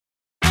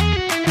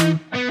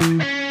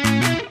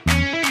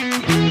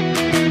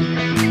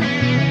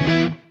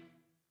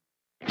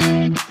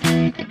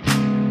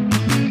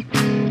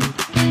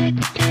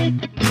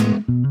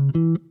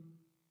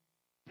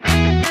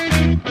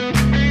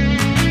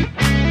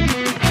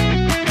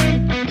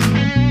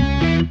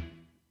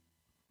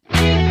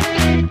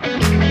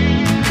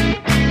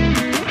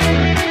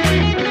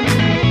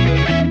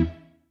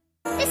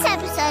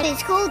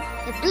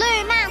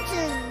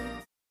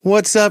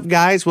What's up,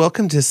 guys?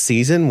 Welcome to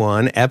Season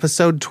 1,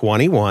 Episode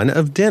 21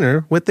 of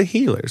Dinner with the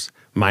Healers.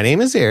 My name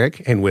is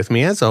Eric, and with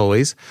me, as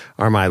always,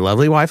 are my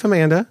lovely wife,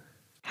 Amanda.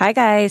 Hi,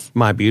 guys.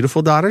 My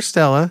beautiful daughter,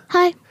 Stella.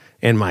 Hi.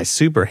 And my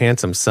super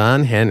handsome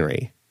son,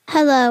 Henry.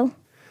 Hello.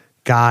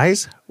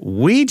 Guys,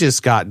 we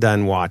just got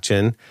done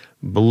watching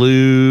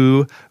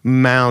Blue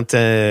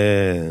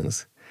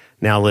Mountains.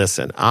 Now,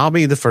 listen, I'll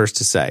be the first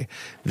to say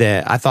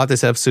that I thought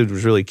this episode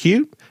was really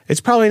cute. It's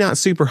probably not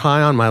super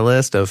high on my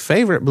list of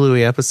favorite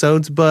Bluey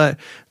episodes, but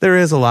there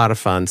is a lot of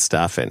fun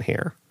stuff in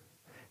here.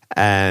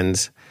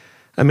 And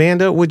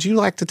Amanda, would you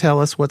like to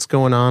tell us what's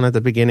going on at the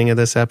beginning of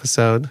this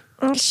episode?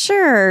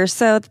 Sure.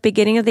 So at the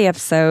beginning of the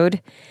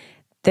episode,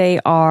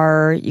 you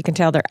can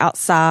tell they're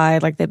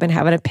outside, like they've been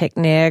having a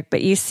picnic,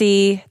 but you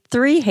see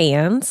three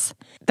hands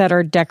that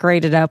are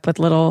decorated up with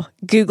little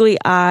googly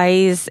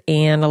eyes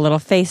and a little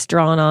face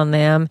drawn on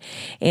them.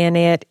 And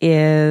it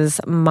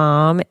is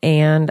Mom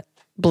and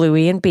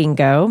Bluey and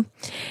Bingo.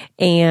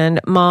 And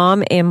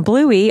Mom and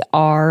Bluey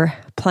are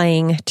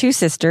playing two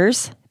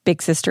sisters,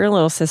 big sister and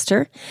little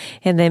sister.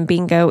 And then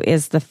Bingo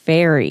is the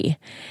fairy.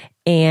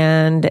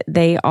 And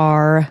they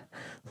are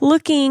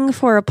looking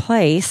for a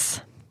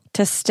place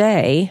to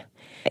stay.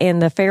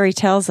 And the fairy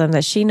tells them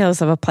that she knows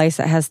of a place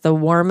that has the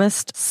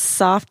warmest,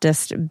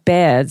 softest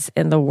beds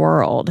in the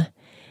world.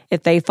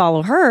 If they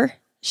follow her,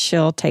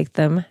 she'll take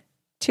them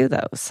to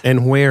those.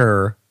 And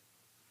where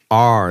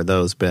are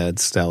those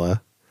beds,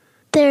 Stella?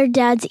 They're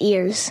Dad's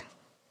ears.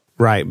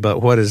 Right, but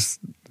what does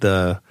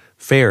the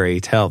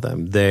fairy tell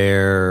them?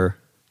 They're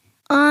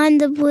on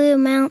the Blue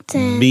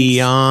Mountains.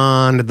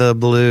 Beyond the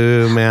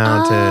Blue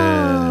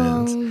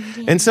Mountains.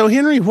 Oh, And so,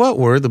 Henry, what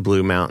were the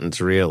Blue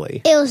Mountains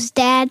really? it was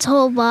Dad's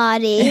whole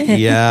body.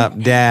 Yep,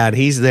 Dad,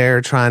 he's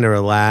there trying to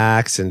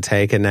relax and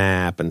take a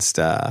nap and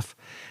stuff.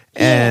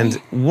 And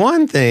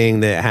one thing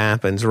that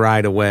happens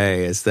right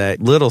away is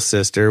that little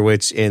sister,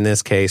 which in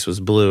this case was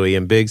Bluey,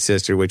 and big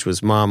sister, which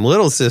was Mom,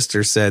 little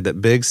sister said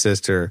that big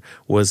sister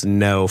was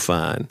no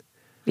fun.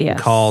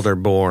 Yes. Called her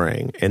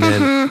boring. And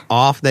then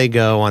off they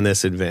go on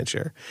this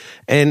adventure.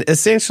 And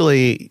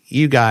essentially,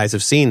 you guys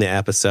have seen the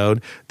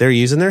episode. They're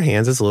using their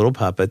hands as little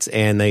puppets,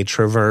 and they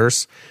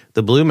traverse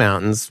the Blue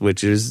Mountains,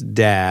 which is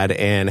Dad,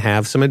 and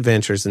have some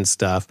adventures and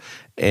stuff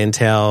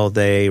until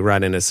they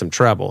run into some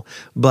trouble.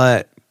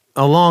 But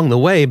along the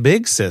way,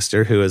 big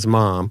sister, who is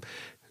Mom,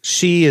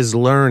 she is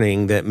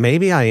learning that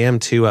maybe I am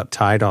too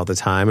uptight all the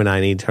time and I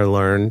need to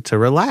learn to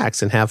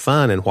relax and have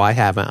fun. And why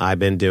haven't I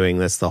been doing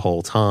this the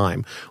whole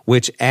time?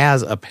 Which,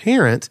 as a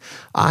parent,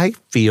 I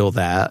feel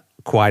that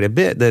quite a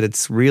bit, that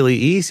it's really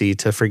easy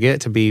to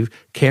forget to be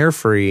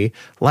carefree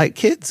like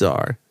kids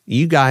are.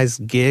 You guys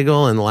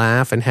giggle and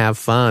laugh and have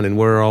fun, and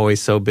we're always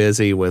so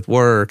busy with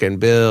work and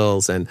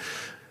bills and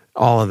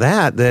all of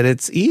that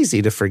it's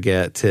easy to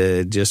forget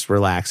to just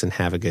relax and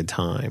have a good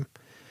time.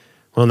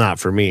 Well, not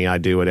for me. I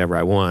do whatever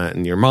I want,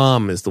 and your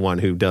mom is the one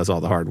who does all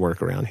the hard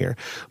work around here.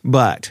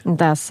 But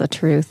That's the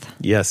truth.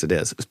 yes, it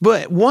is.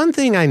 But one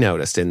thing I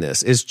noticed in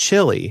this is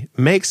Chili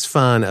makes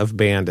fun of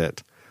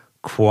Bandit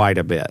quite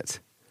a bit.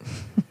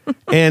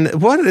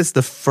 And what is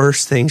the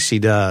first thing she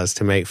does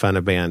to make fun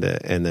of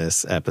Bandit in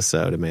this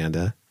episode,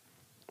 Amanda?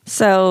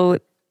 So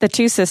the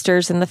two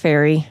sisters and the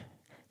fairy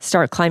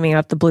start climbing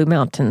up the Blue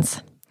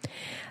Mountains.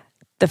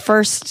 The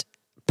first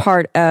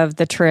part of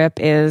the trip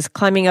is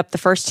climbing up the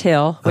first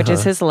hill, which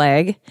is his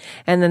leg,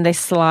 and then they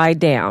slide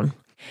down.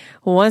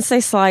 Once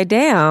they slide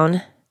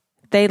down,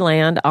 they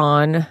land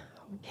on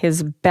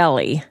his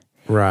belly.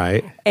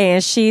 Right.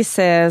 And she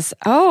says,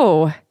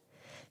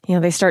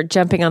 they start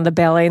jumping on the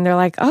belly, and they're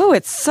like, oh,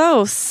 it's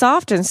so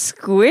soft and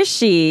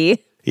squishy.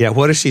 Yeah,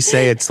 what does she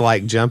say? It's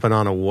like jumping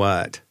on a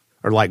what?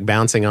 Or like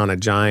bouncing on a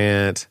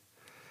giant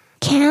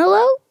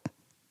Cantaloupe?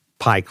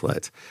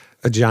 pikelet.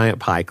 A giant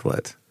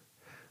pikelet.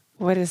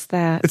 What is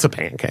that? It's a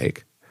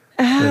pancake.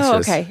 Oh,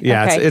 It's just- okay.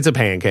 Yeah, okay. it's a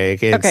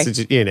pancake. It's,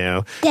 Okay.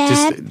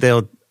 Dad?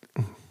 they'll,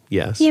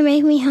 yes, You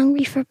make me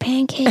hungry for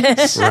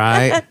pancakes.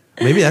 right?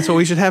 Maybe that's what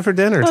we should have for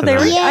dinner I tonight.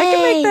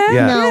 can make that.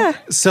 Yeah. No.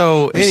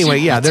 So anyway,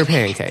 they're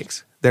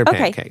pancakes. They're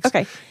pancakes.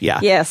 Okay. Yeah.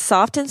 Yeah,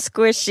 soft and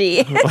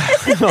squishy.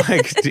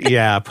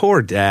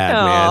 Poor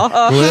Dad,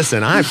 man.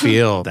 Listen, I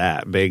feel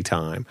that big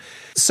time.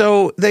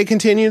 So they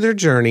continue their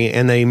journey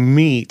and they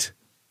meet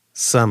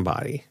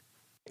somebody.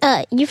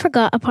 You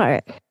forgot a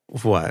part.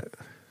 What?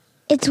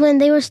 It's when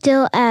they were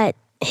still at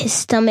his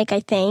stomach, I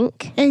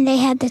think. And they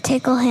had to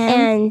tickle him.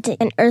 And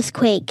an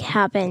earthquake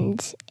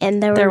happened.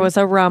 And There was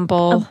a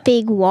rumble. a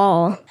big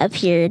wall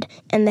appeared.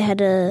 And they had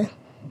to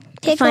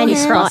find He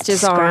a crossed spot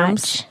his to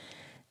arms. scratch.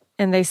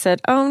 And they said,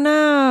 oh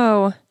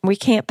no, we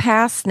can't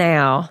pass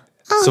now.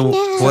 Oh, So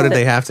no. what did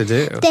they have to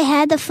do? They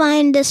had to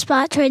find the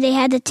spot where they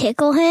had to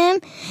tickle him,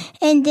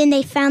 and then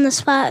they found the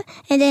spot,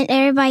 and then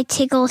everybody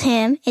tickled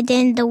him, and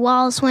then the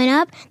walls went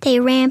up,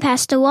 they ran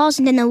past the walls,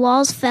 and then the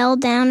walls fell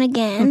down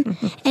again,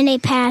 and they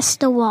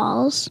passed the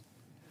walls.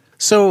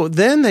 So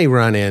then they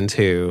run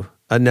into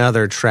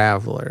another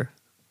traveler,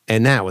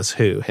 and that was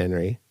who,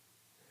 Henry?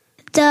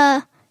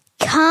 The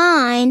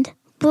kind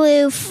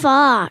blue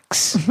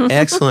fox.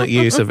 Excellent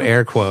use of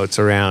air quotes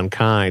around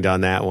kind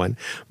on that one.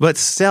 But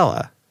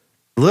Stella,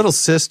 little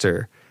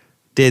sister,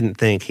 didn't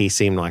think he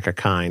seemed like a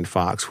kind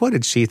fox. What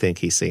did she think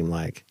he seemed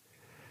like?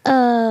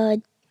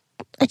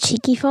 A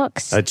cheeky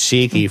fox. A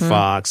cheeky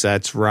fox,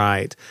 that's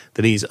right.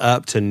 That he's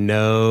up to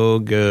no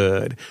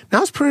good. Now,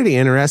 I was pretty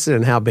interested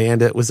in how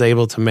Bandit was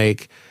able to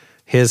make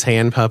his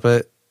hand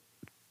puppet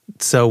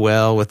so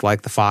well with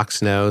like the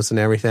fox nose and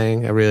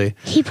everything.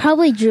 He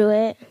probably drew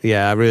it.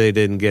 Yeah, I really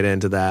didn't get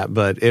into that,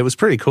 but it was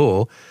pretty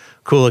cool.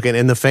 Cool looking.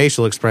 And the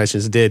facial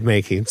expressions did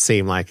make him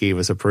seem like he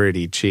was a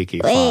pretty cheeky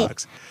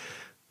fox.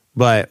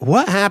 But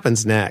what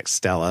happens next,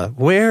 Stella?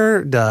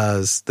 Where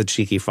does the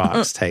cheeky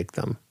fox take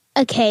them?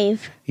 A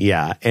cave.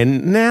 Yeah,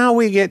 and now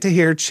we get to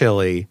hear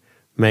Chili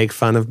make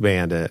fun of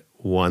Bandit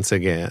once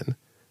again.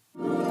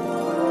 It's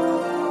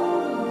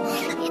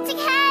a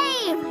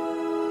cave!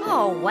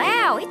 Oh,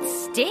 wow, it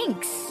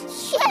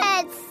stinks.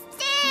 Yeah, it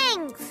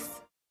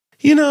stinks!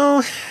 You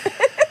know,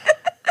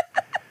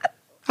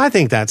 I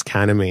think that's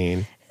kind of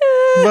mean.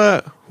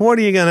 But what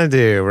are you going to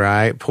do,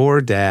 right? Poor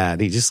Dad.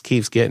 He just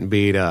keeps getting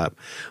beat up.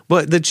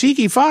 But the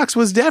cheeky fox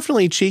was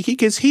definitely cheeky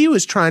because he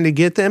was trying to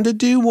get them to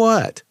do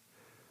what?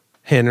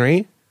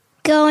 Henry?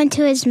 Go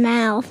into his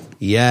mouth.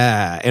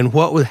 Yeah, and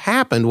what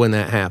happened when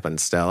that happened,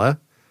 Stella?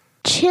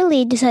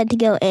 Chili decided to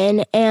go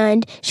in,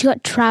 and she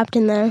got trapped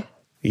in there.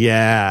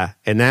 Yeah,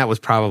 and that was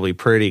probably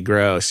pretty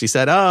gross. She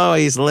said, "Oh,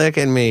 he's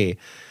licking me."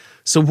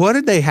 So what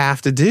did they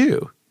have to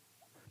do?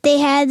 They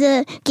had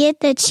to get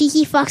the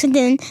cheeky fox and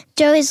then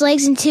throw his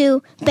legs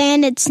into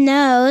Bandit's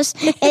nose,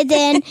 and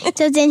then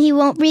he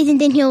won't breathe,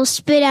 and then he'll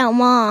spit out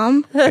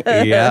Mom.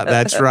 Yeah,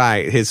 that's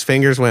right. His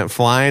fingers went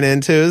flying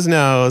into his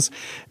nose,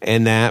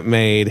 and that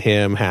made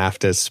him have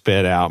to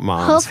spit out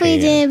Mom's Hopefully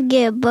hand. he didn't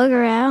get a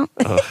booger out.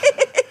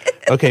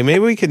 Okay, maybe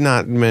we could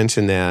not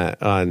mention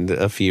that on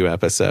a few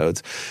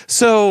episodes.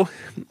 So,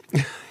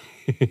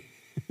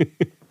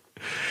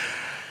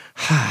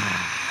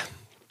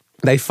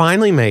 they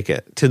finally make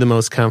it to the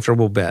most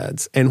comfortable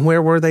beds. And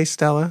where were they,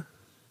 Stella?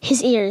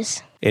 His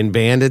ears. In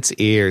Bandit's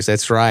ears,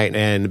 that's right.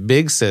 And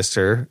Big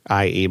Sister,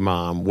 i.e.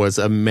 Mom, was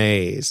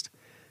amazed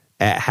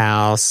at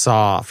how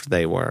soft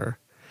they were.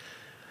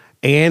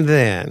 And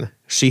then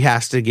she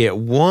has to get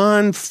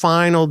one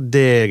final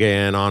dig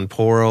in on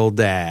poor old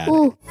Dad.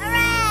 Ooh.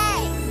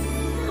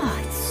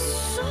 Oh, it's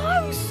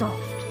so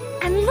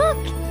soft. And look,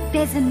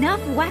 there's enough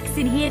wax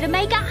in here to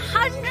make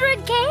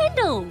 100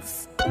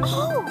 candles.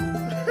 Oh!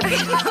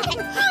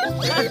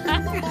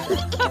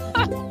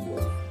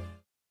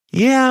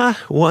 Yeah,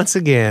 once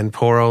again,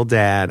 poor old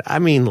Dad. I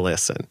mean,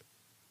 listen.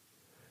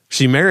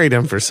 She married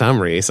him for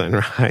some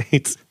reason,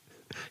 right?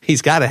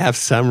 He's got to have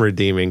some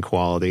redeeming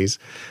qualities.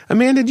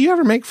 Amanda, do you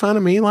ever make fun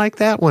of me like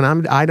that when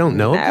I don't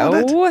know about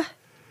it? No. I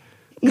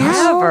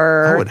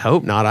Never. would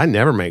hope not. I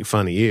never make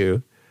fun of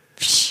you.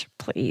 Psh,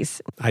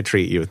 please. I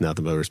treat you with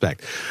nothing but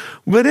respect.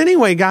 But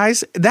anyway,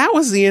 guys, that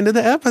was the end of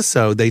the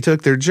episode. They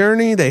took their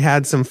journey, they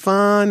had some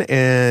fun,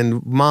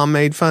 and Mom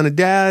made fun of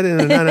Dad in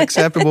an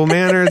unacceptable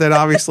manner that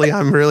obviously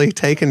I'm really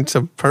taking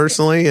to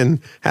personally and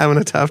having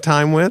a tough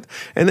time with.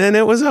 And then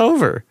it was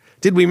over.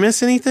 Did we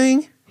miss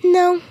anything?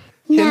 No.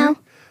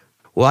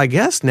 Well, I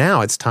guess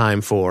now it's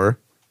time for...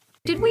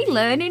 Did we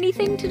learn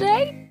anything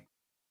today?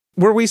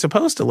 Were we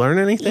supposed to learn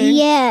anything?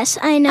 Yes,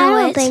 I know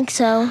I don't it. think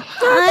so.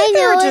 I they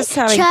know were it. just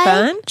having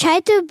fun. Try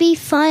to be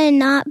fun and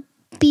not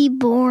be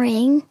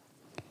boring.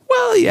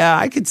 Well, yeah,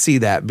 I could see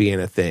that being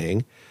a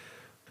thing.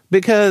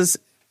 Because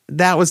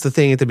that was the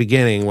thing at the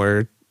beginning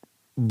where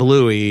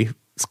Bluey's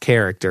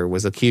character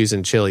was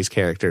accusing Chili's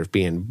character of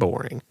being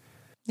boring.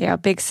 Yeah,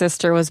 Big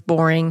Sister was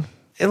boring.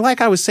 And like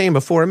I was saying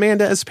before,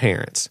 Amanda, as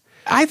parents,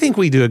 I think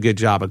we do a good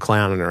job of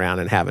clowning around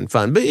and having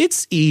fun. But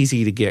it's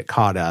easy to get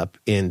caught up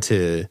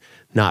into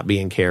not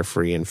being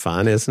carefree and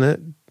fun, isn't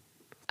it?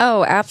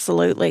 Oh,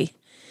 absolutely.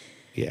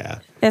 Yeah.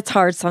 It's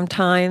hard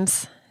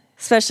sometimes,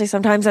 especially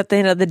sometimes at the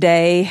end of the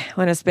day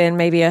when it's been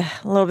maybe a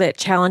little bit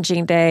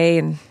challenging day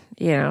and,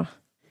 yeah,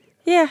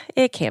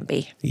 it can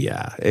be.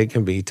 Yeah, it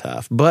can be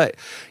tough. But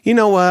you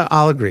know what?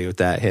 I'll agree with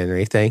that,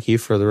 Henry. Thank you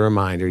for the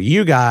reminder.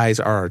 You guys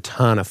are a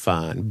ton of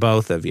fun,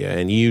 both of you,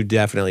 and you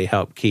definitely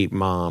help keep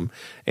Mom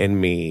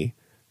and me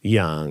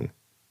young.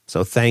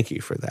 So thank you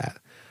for that.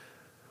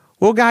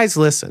 Well, guys,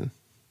 listen.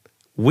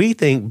 We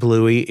think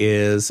Bluey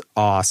is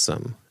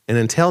awesome. And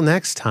until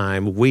next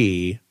time,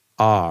 we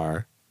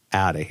are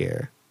out of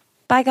here.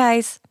 Bye,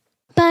 guys.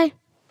 Bye.